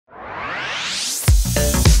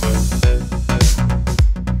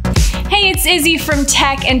it's Izzy from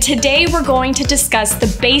Tech, and today we're going to discuss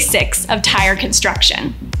the basics of tire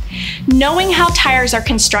construction. Knowing how tires are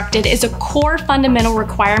constructed is a core fundamental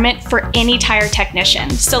requirement for any tire technician,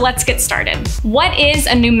 so let's get started. What is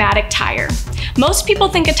a pneumatic tire? Most people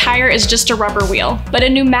think a tire is just a rubber wheel, but a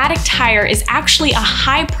pneumatic tire is actually a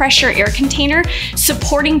high-pressure air container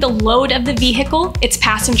supporting the load of the vehicle, its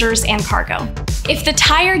passengers, and cargo. If the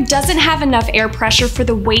tire doesn't have enough air pressure for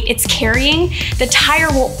the weight it's carrying, the tire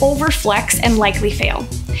will overflex and likely fail.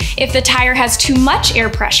 If the tire has too much air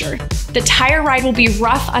pressure, the tire ride will be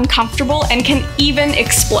rough, uncomfortable, and can even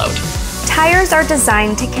explode. Tires are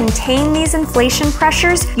designed to contain these inflation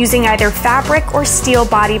pressures using either fabric or steel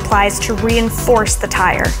body plies to reinforce the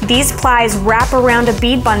tire. These plies wrap around a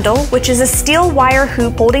bead bundle, which is a steel wire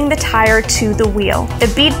hoop holding the tire to the wheel.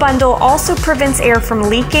 The bead bundle also prevents air from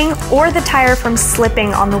leaking or the tire from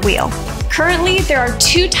slipping on the wheel. Currently, there are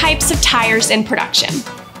two types of tires in production: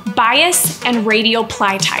 bias and radial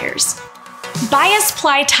ply tires. Bias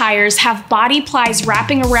ply tires have body plies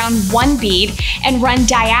wrapping around one bead and run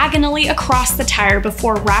diagonally across the tire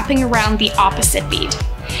before wrapping around the opposite bead.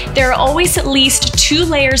 There are always at least 2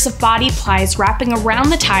 layers of body plies wrapping around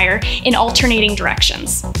the tire in alternating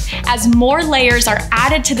directions. As more layers are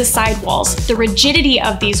added to the sidewalls, the rigidity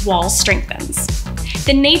of these walls strengthens.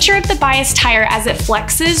 The nature of the bias tire as it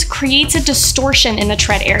flexes creates a distortion in the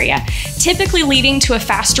tread area, typically leading to a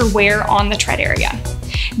faster wear on the tread area.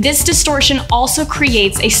 This distortion also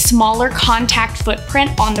creates a smaller contact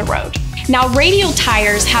footprint on the road. Now, radial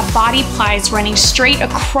tires have body plies running straight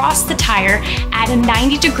across the tire at a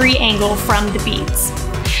 90-degree angle from the beads.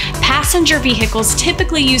 Passenger vehicles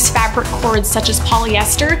typically use fabric cords such as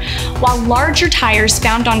polyester, while larger tires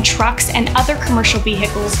found on trucks and other commercial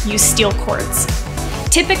vehicles use steel cords.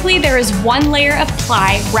 Typically, there is one layer of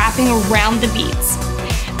ply wrapping around the beads.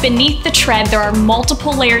 Beneath the tread, there are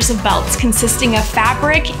multiple layers of belts consisting of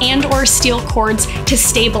fabric and/or steel cords to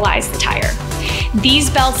stabilize the tire. These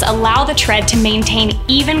belts allow the tread to maintain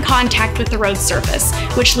even contact with the road surface,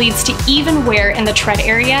 which leads to even wear in the tread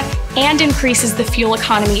area and increases the fuel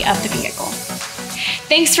economy of the vehicle.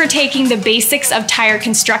 Thanks for taking the basics of tire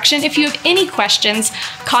construction. If you have any questions,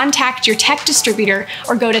 contact your Tech distributor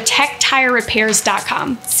or go to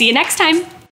techtirerepairs.com. See you next time.